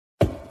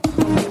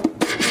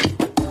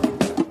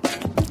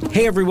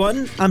Hey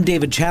everyone, I'm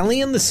David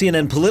Chalian, the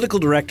CNN political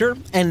director,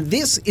 and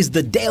this is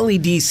the Daily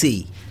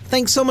DC.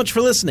 Thanks so much for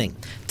listening.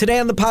 Today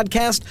on the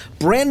podcast,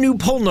 brand new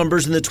poll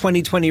numbers in the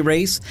 2020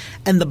 race,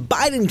 and the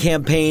Biden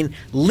campaign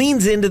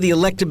leans into the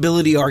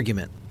electability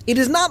argument. It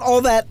is not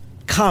all that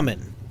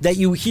common that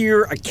you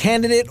hear a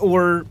candidate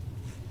or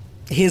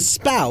his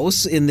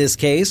spouse, in this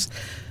case,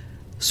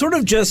 sort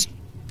of just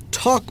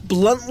talk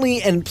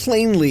bluntly and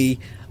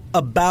plainly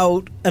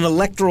about an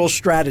electoral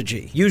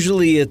strategy.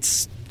 Usually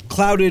it's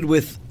clouded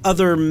with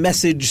other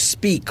message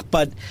speak,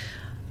 but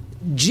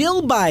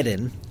Jill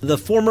Biden, the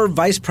former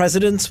vice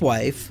president's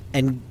wife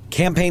and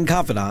campaign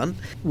confidant,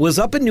 was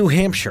up in New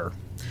Hampshire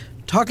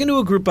talking to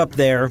a group up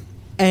there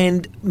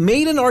and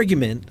made an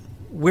argument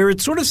where it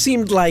sort of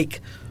seemed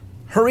like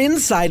her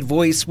inside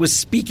voice was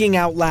speaking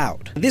out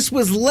loud. This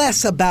was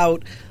less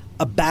about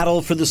a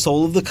battle for the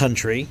soul of the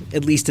country,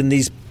 at least in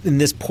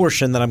this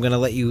portion that I'm going to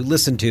let you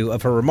listen to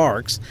of her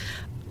remarks,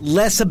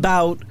 less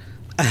about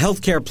a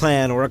healthcare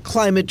plan or a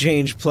climate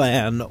change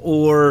plan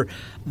or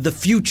the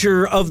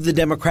future of the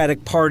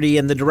Democratic Party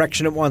and the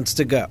direction it wants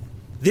to go.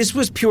 This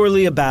was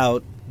purely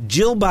about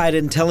Jill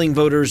Biden telling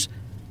voters,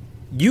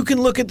 you can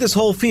look at this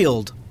whole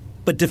field,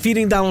 but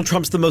defeating Donald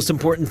Trump's the most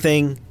important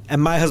thing,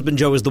 and my husband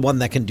Joe is the one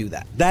that can do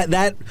that.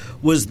 That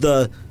was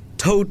the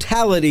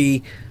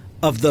totality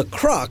of the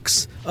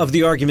crux of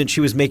the argument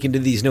she was making to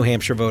these New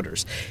Hampshire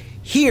voters.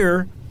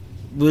 Here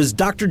was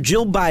Dr.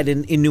 Jill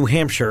Biden in New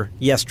Hampshire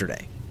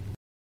yesterday.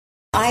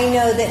 I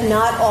know that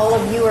not all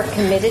of you are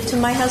committed to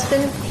my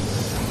husband,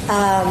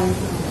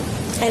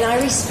 and I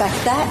respect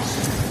that,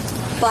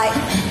 but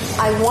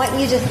I want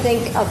you to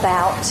think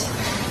about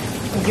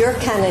your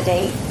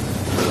candidate,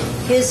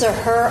 his or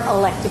her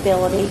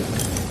electability,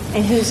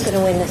 and who's going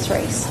to win this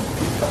race.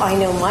 I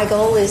know my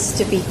goal is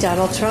to beat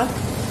Donald Trump.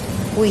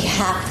 We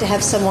have to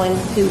have someone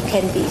who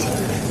can beat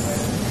him.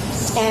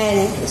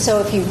 And so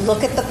if you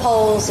look at the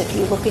polls, if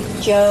you look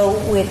at Joe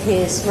with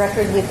his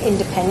record with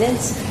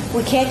independents,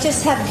 we can't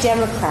just have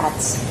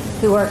Democrats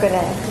who are going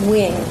to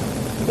win.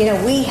 You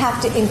know, we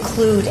have to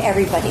include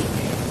everybody.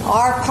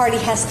 Our party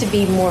has to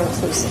be more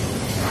inclusive,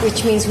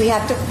 which means we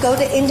have to go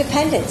to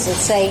independents and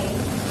say,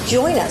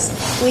 join us.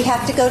 We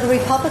have to go to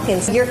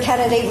Republicans. Your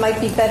candidate might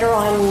be better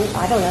on,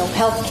 I don't know,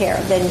 health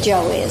care than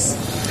Joe is.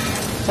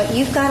 But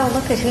you've got to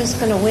look at who's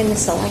going to win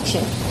this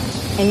election.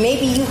 And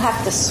maybe you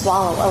have to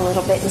swallow a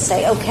little bit and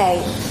say,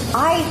 okay,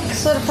 I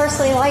sort of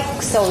personally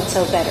like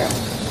so-and-so better.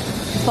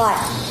 But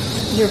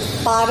your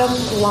bottom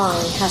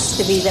line has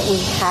to be that we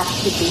have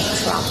to beat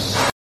Trump.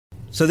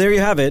 So there you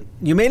have it.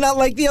 You may not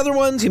like the other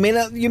ones. You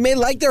may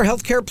like their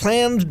health care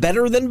plans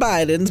better than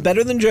Biden's,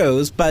 better than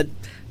Joe's, but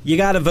you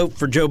got to vote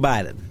for Joe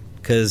Biden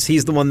because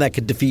he's the one that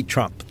could defeat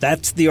Trump.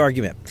 That's the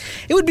argument.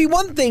 It would be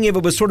one thing if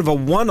it was sort of a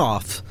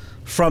one-off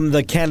from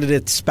the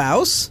candidate's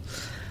spouse.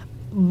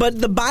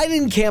 But the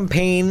Biden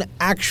campaign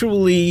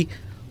actually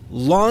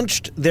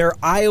launched their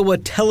Iowa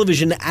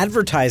television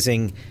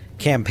advertising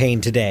campaign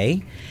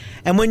today.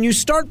 And when you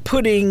start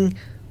putting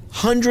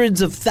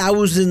hundreds of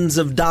thousands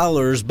of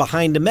dollars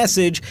behind a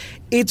message,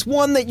 it's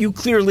one that you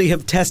clearly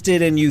have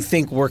tested and you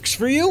think works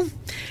for you.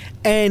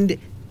 And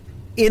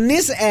in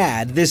this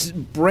ad, this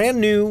brand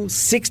new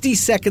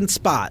 60-second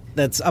spot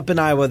that's up in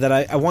Iowa that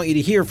I want you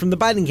to hear from the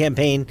Biden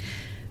campaign,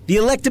 the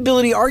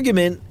electability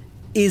argument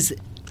is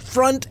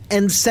front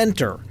and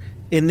center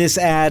in this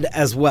ad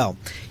as well.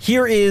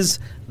 Here is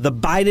the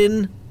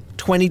Biden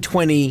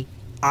 2020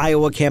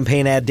 Iowa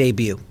campaign ad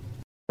debut.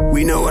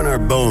 We know in our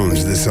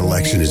bones this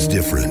election is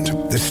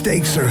different. The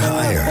stakes are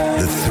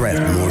higher, the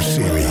threat more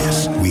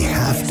serious. We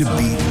have to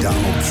beat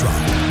Donald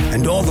Trump.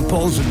 And all the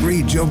polls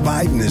agree Joe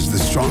Biden is the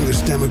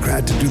strongest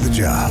Democrat to do the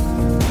job.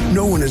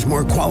 No one is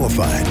more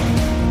qualified.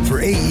 For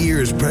 8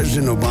 years,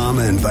 President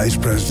Obama and Vice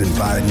President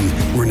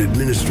Biden were an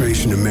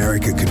administration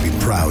America could be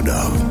proud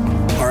of.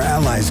 Our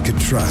allies could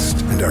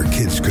trust and our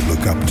kids could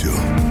look up to.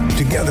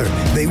 Together,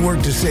 they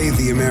worked to save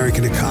the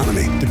American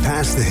economy, to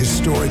pass the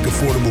historic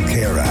Affordable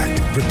Care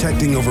Act,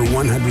 protecting over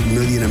 100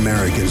 million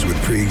Americans with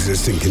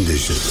pre-existing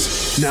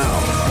conditions.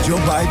 Now, Joe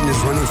Biden is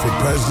running for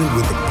president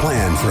with a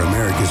plan for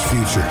America's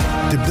future.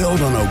 To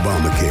build on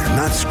Obamacare,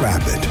 not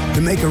scrap it.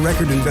 To make a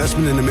record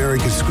investment in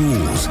America's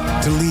schools.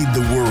 To lead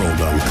the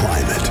world on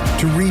climate.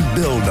 To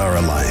rebuild our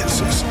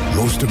alliances.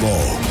 Most of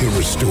all, he'll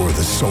restore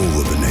the soul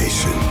of the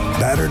nation.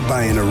 Battered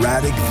by an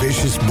erratic,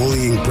 vicious,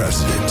 bullying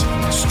president.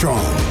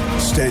 Strong,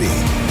 steady,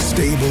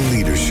 stable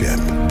leadership.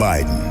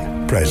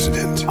 Biden,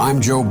 president.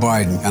 I'm Joe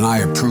Biden, and I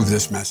approve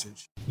this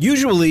message.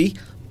 Usually,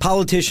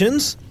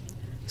 politicians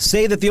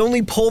say that the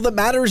only poll that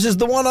matters is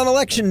the one on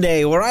election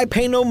day, or I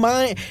pay no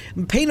mind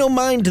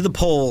to the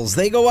polls.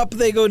 They go up,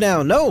 they go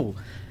down. No.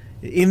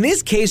 In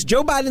this case,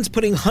 Joe Biden's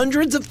putting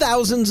hundreds of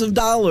thousands of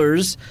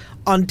dollars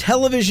on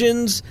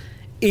televisions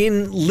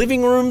in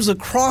living rooms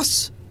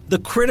across the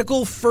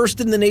critical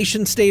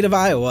first-in-the-nation state of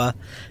Iowa,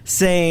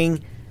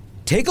 saying,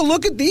 take a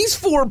look at these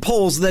 4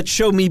 polls that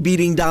show me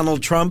beating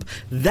Donald Trump.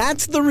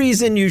 That's the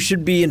reason you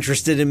should be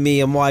interested in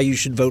me and why you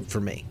should vote for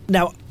me.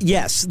 Now,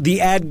 yes,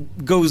 the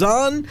ad goes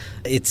on.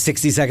 It's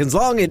 60 seconds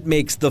long. It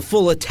makes the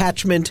full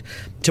attachment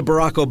to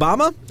Barack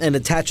Obama and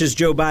attaches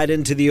Joe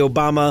Biden to the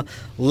Obama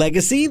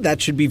legacy.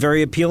 That should be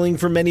very appealing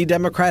for many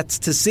Democrats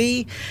to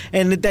see.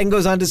 And it then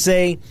goes on to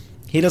say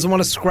he doesn't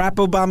want to scrap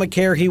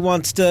Obamacare. He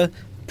wants to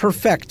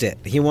perfect it.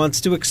 He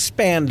wants to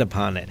expand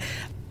upon it.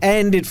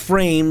 And it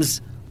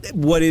frames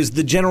what is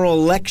the general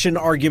election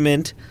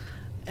argument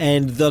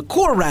and the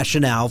core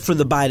rationale for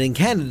the Biden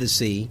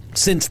candidacy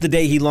since the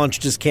day he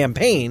launched his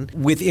campaign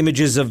with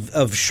images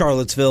of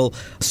Charlottesville.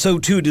 So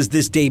too does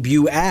this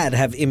debut ad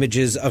have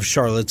images of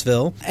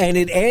Charlottesville. And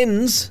it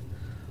ends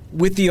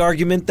with the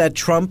argument that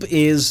Trump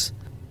is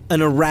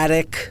an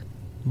erratic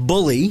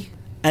bully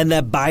and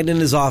that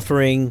Biden is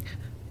offering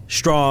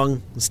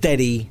strong,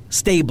 steady,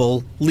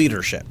 stable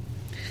leadership.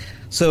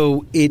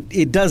 So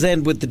it does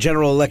end with the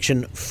general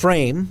election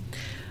frame.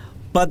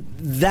 But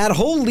that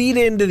whole lead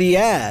into the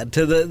ad,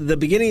 to the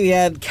beginning of the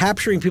ad,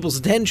 capturing people's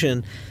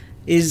attention,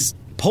 is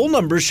poll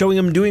numbers showing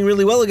him doing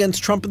really well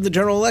against Trump in the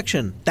general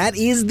election. That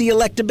is the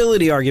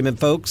electability argument,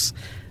 folks.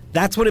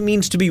 That's what it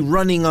means to be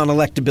running on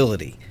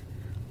electability.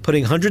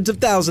 Putting hundreds of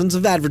thousands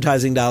of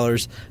advertising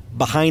dollars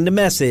behind a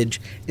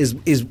message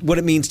is what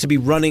it means to be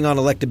running on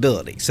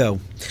electability. So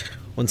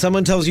when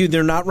someone tells you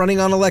they're not running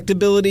on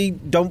electability,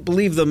 don't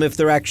believe them if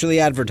they're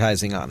actually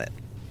advertising on it.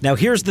 Now,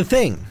 here's the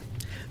thing.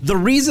 The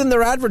reason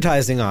they're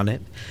advertising on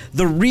it,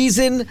 the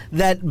reason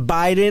that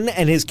Biden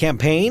and his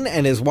campaign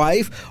and his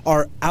wife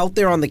are out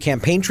there on the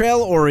campaign trail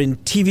or in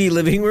TV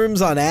living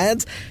rooms on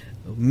ads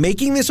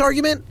making this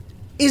argument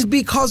is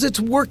because it's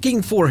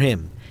working for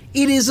him.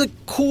 It is a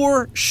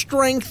core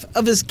strength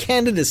of his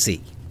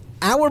candidacy.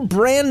 Our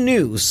brand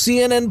new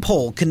CNN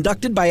poll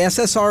conducted by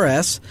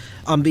SSRS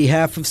on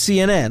behalf of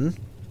CNN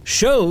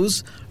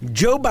shows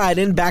Joe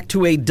Biden back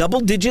to a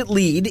double-digit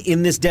lead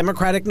in this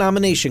Democratic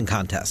nomination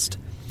contest.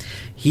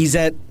 He's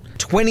at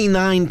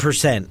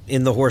 29%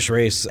 in the horse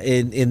race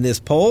in this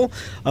poll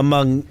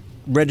among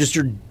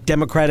registered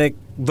Democratic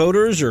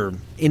voters or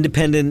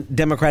independent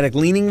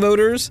Democratic-leaning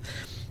voters.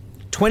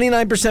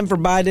 29% for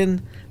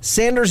Biden.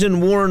 Sanders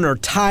and Warren are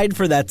tied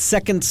for that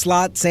second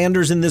slot.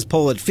 Sanders in this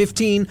poll at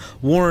 15%,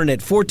 Warren at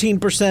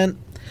 14%.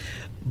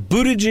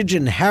 Buttigieg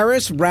and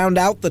Harris round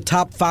out the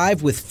top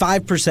 5 with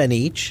 5%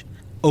 each.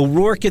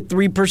 O'Rourke at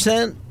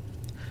 3%.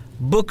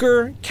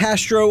 Booker,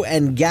 Castro,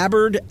 and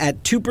Gabbard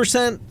at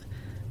 2%.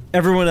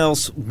 Everyone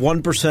else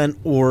 1%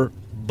 or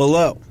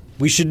below.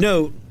 We should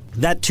note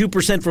that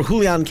 2% for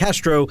Julian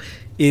Castro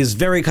is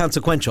very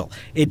consequential.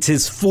 It's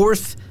his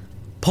 4th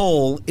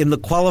poll in the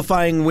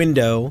qualifying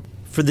window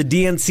for the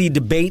DNC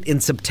debate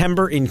in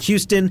September in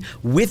Houston.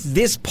 With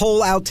this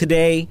poll out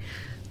today,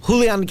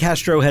 Julian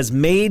Castro has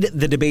made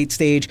the debate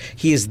stage.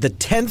 He is the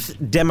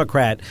 10th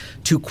Democrat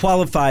to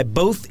qualify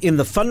both in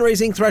the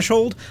fundraising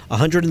threshold,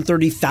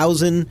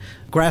 130,000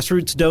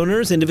 grassroots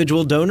donors,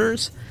 individual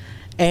donors,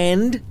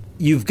 and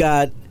you've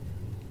got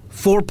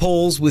 4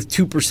 polls with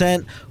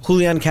 2%.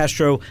 Julian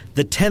Castro,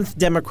 the 10th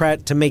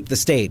Democrat to make the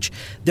stage.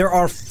 There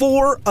are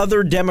 4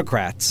 other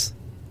Democrats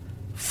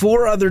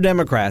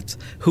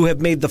who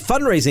have made the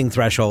fundraising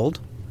threshold,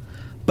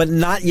 but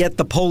not yet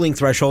the polling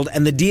threshold.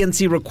 And the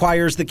DNC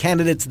requires the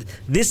candidates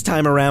this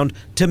time around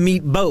to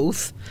meet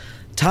both.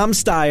 Tom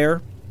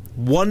Steyer,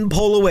 1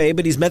 poll away,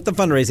 but he's met the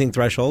fundraising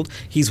threshold.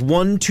 He's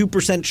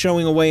 2%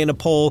 showing away in a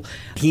poll.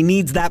 He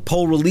needs that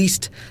poll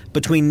released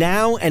between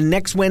now and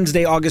next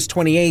Wednesday, August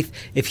 28th,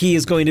 if he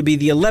is going to be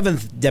the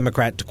 11th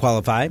Democrat to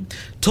qualify.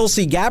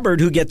 Tulsi Gabbard,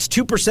 who gets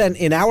 2%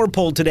 in our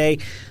poll today,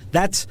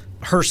 that's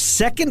her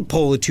second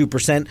poll at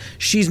 2%.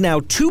 She's now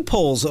 2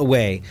 polls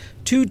away,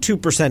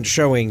 2%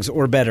 showings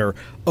or better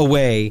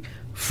away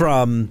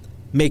from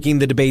making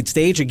the debate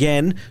stage.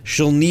 Again,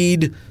 she'll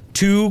need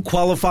 2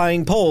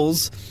 qualifying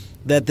polls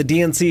that the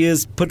DNC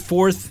has put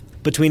forth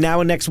between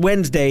now and next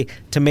Wednesday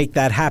to make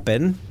that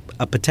happen.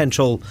 A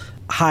potential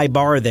high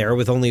bar there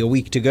with only a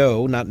week to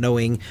go, not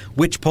knowing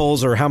which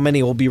polls or how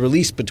many will be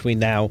released between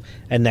now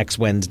and next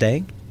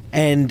Wednesday.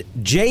 And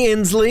Jay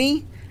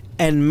Inslee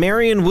and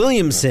Marianne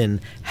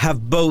Williamson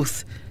have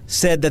both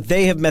said that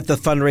they have met the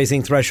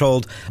fundraising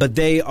threshold, but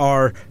they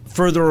are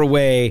further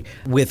away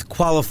with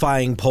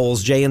qualifying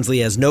polls. Jay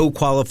Inslee has no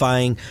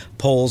qualifying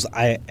polls,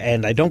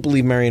 and I don't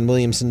believe Marianne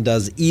Williamson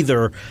does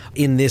either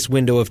in this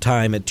window of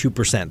time at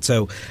 2%.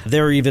 So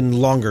they're even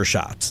longer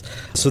shots.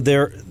 So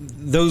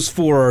those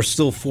 4 are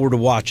still 4 to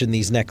watch in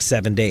these next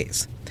 7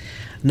 days.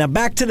 Now,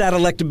 back to that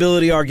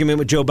electability argument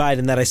with Joe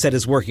Biden that I said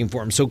is working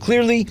for him. So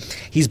clearly,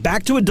 he's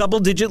back to a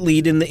double-digit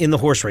lead in the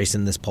horse race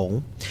in this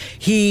poll.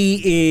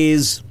 He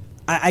is...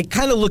 I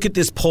kind of look at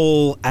this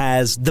poll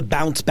as the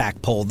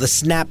bounce-back poll, the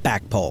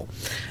snap-back poll.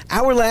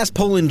 Our last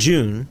poll in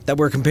June that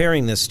we're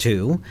comparing this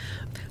to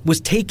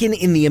was taken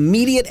in the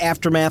immediate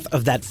aftermath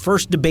of that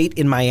first debate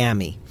in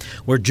Miami,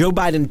 where Joe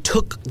Biden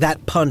took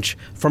that punch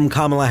from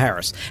Kamala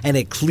Harris. And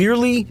it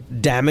clearly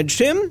damaged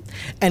him,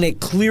 and it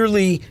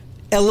clearly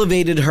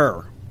elevated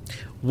her.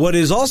 What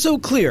is also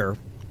clear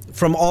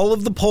from all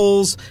of the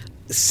polls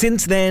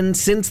since then,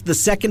 since the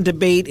second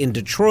debate in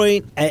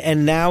Detroit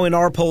and now in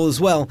our poll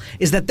as well,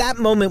 is that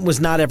moment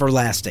was not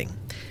everlasting.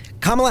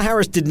 Kamala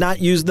Harris did not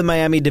use the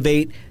Miami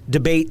debate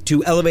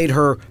to elevate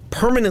her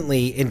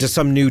permanently into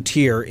some new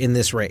tier in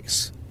this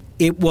race.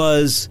 It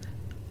was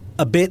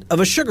a bit of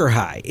a sugar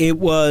high. It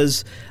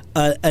was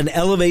an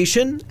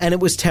elevation, and it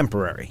was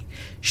temporary.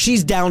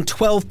 She's down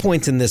 12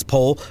 points in this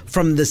poll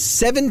from the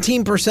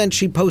 17%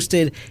 she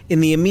posted in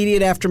the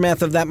immediate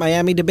aftermath of that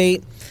Miami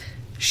debate.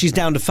 She's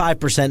down to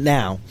 5%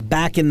 now,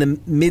 back in the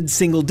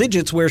mid-single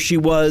digits where she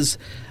was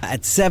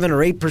at 7 or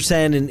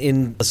 8%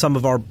 in some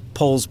of our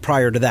polls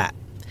prior to that.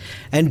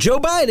 And Joe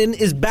Biden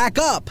is back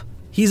up.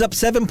 He's up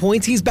 7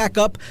 points. He's back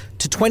up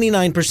to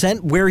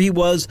 29% where he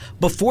was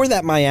before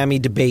that Miami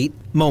debate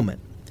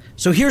moment.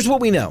 So here's what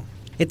we know.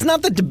 It's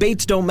not that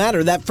debates don't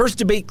matter. That first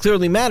debate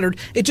clearly mattered.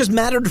 It just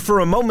mattered for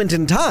a moment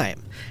in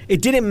time.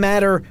 It didn't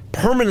matter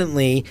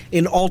permanently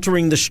in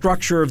altering the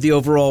structure of the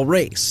overall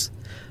race.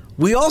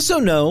 We also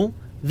know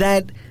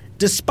that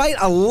despite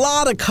a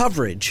lot of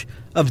coverage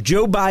of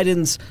Joe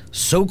Biden's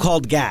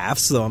so-called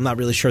gaffes, though I'm not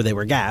really sure they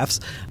were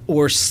gaffes,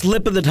 or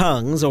slip of the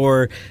tongues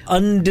or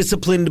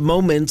undisciplined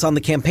moments on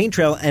the campaign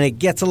trail, and it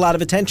gets a lot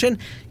of attention,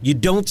 you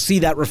don't see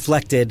that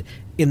reflected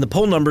in the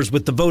poll numbers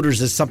with the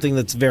voters as something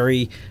that's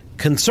very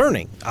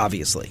concerning,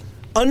 obviously.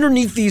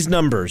 Underneath these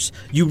numbers,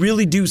 you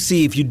really do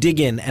see, if you dig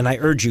in, and I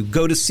urge you,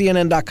 go to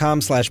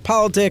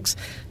cnn.com/politics,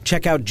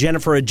 check out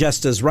Jennifer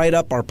Agesta's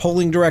write-up, our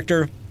polling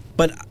director,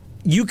 but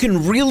you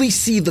can really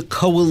see the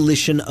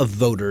coalition of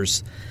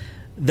voters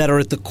that are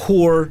at the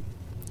core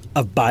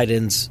of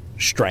Biden's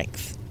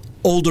strength.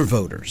 Older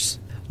voters,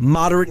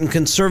 moderate and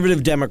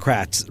conservative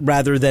Democrats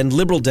rather than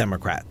liberal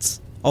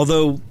Democrats.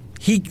 Although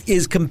he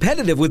is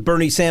competitive with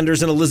Bernie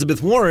Sanders and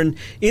Elizabeth Warren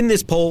in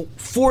this poll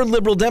for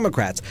liberal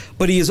Democrats,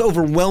 but he is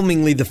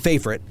overwhelmingly the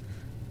favorite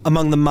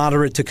among the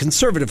moderate to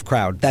conservative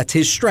crowd. That's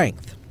his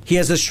strength. He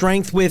has a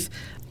strength with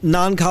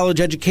non-college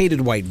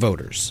educated white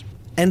voters.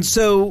 And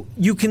so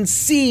you can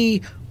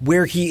see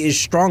where he is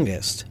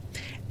strongest.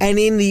 And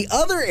in the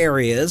other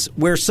areas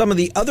where some of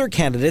the other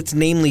candidates,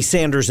 namely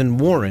Sanders and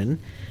Warren,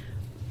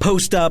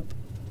 post up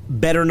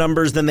better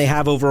numbers than they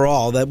have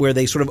overall, that where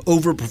they sort of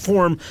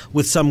overperform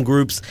with some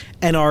groups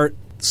and are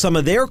some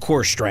of their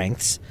core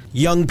strengths,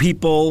 young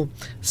people,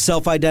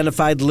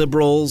 self-identified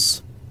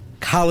liberals,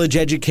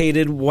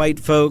 college-educated white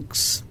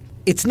folks,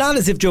 it's not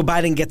as if Joe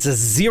Biden gets a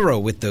 0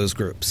 with those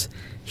groups.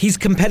 He's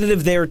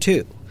competitive there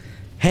too.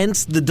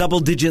 Hence the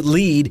double-digit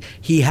lead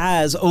he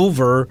has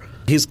over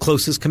his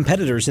closest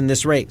competitors in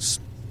this race.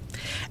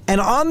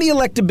 And on the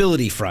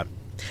electability front,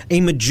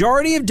 a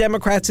majority of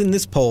Democrats in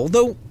this poll,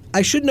 though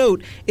I should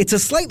note it's a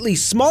slightly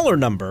smaller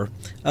number,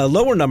 a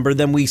lower number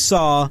than we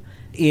saw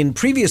in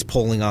previous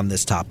polling on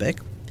this topic,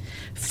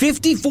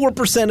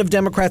 54% of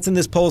Democrats in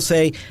this poll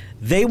say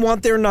they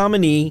want their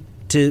nominee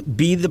to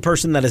be the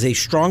person that has a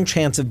strong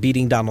chance of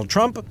beating Donald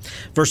Trump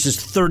versus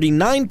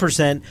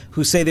 39%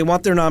 who say they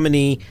want their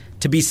nominee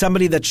to be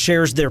somebody that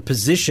shares their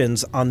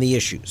positions on the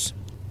issues.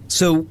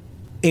 So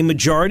a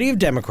majority of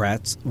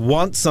Democrats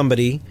want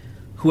somebody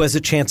who has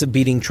a chance of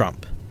beating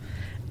Trump.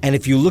 And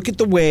if you look at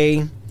the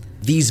way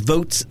these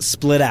votes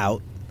split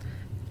out,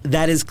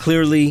 that is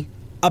clearly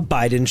a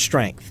Biden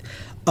strength.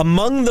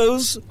 Among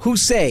those who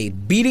say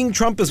beating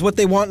Trump is what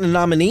they want in a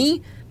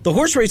nominee, the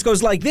horse race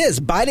goes like this.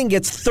 Biden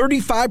gets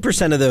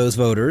 35% of those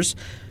voters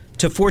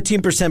to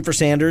 14% for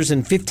Sanders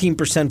and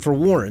 15% for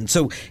Warren.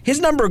 So his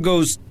number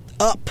goes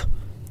up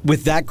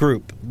with that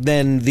group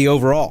than the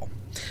overall.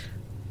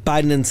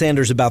 Biden and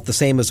Sanders about the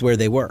same as where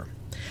they were.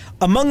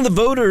 Among the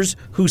voters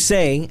who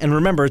say, and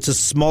remember, it's a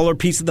smaller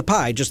piece of the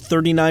pie, just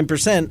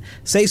 39%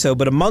 say so,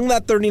 but among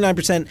that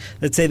 39%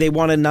 that say they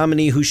want a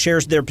nominee who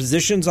shares their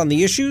positions on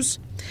the issues,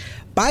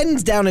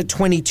 Biden's down at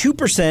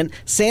 22%,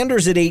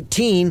 Sanders at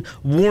 18%,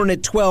 Warren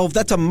at 12%.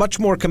 That's a much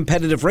more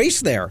competitive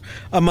race there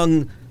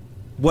among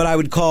what I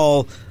would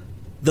call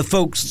the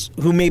folks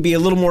who may be a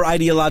little more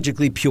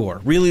ideologically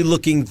pure, really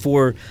looking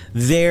for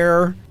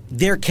their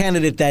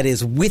candidate that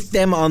is with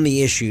them on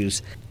the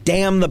issues.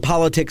 Damn the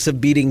politics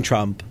of beating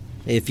Trump,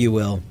 if you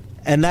will.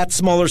 And that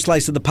smaller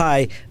slice of the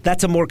pie,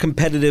 that's a more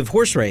competitive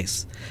horse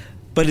race.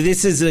 But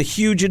this is a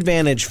huge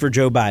advantage for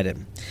Joe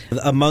Biden.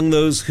 Among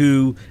those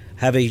who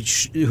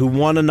who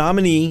want a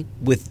nominee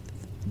with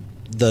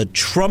the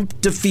Trump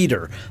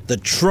defeater, the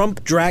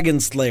Trump dragon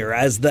slayer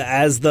as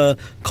the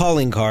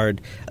calling card,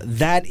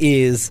 that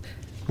is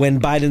when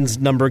Biden's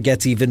number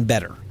gets even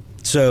better.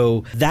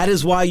 So that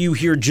is why you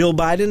hear Jill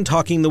Biden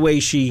talking the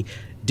way she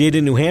did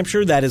in New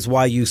Hampshire. That is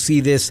why you see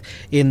this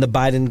in the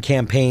Biden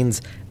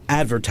campaign's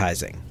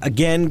advertising.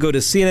 Again, go to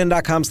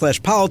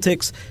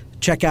cnn.com/politics.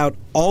 Check out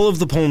all of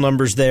the poll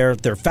numbers there.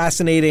 They're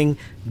fascinating.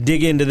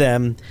 Dig into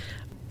them.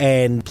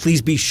 And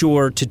please be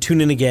sure to tune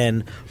in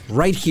again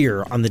right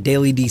here on the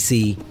Daily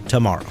DC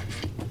tomorrow.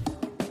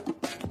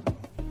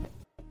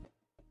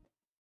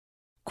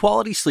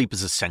 Quality sleep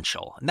is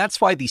essential, and that's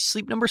why the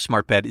Sleep Number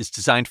Smart Bed is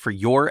designed for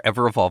your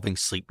ever-evolving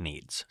sleep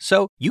needs.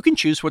 So you can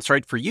choose what's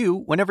right for you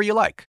whenever you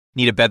like.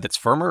 Need a bed that's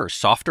firmer or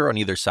softer on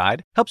either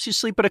side? Helps you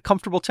sleep at a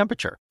comfortable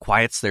temperature.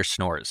 Quiets their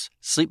snores.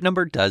 Sleep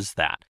Number does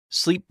that.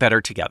 Sleep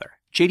better together.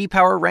 J.D.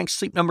 Power ranks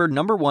Sleep Number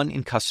 #1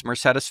 in customer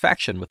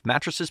satisfaction with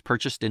mattresses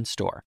purchased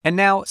in-store. And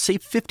now,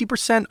 save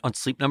 50% on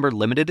Sleep Number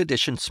Limited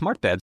Edition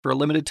smart beds for a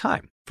limited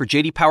time. For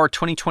J.D. Power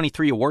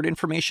 2023 award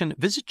information,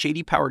 visit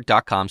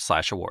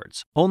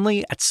jdpower.com/awards.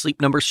 Only at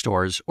Sleep Number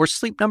stores or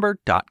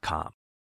sleepnumber.com.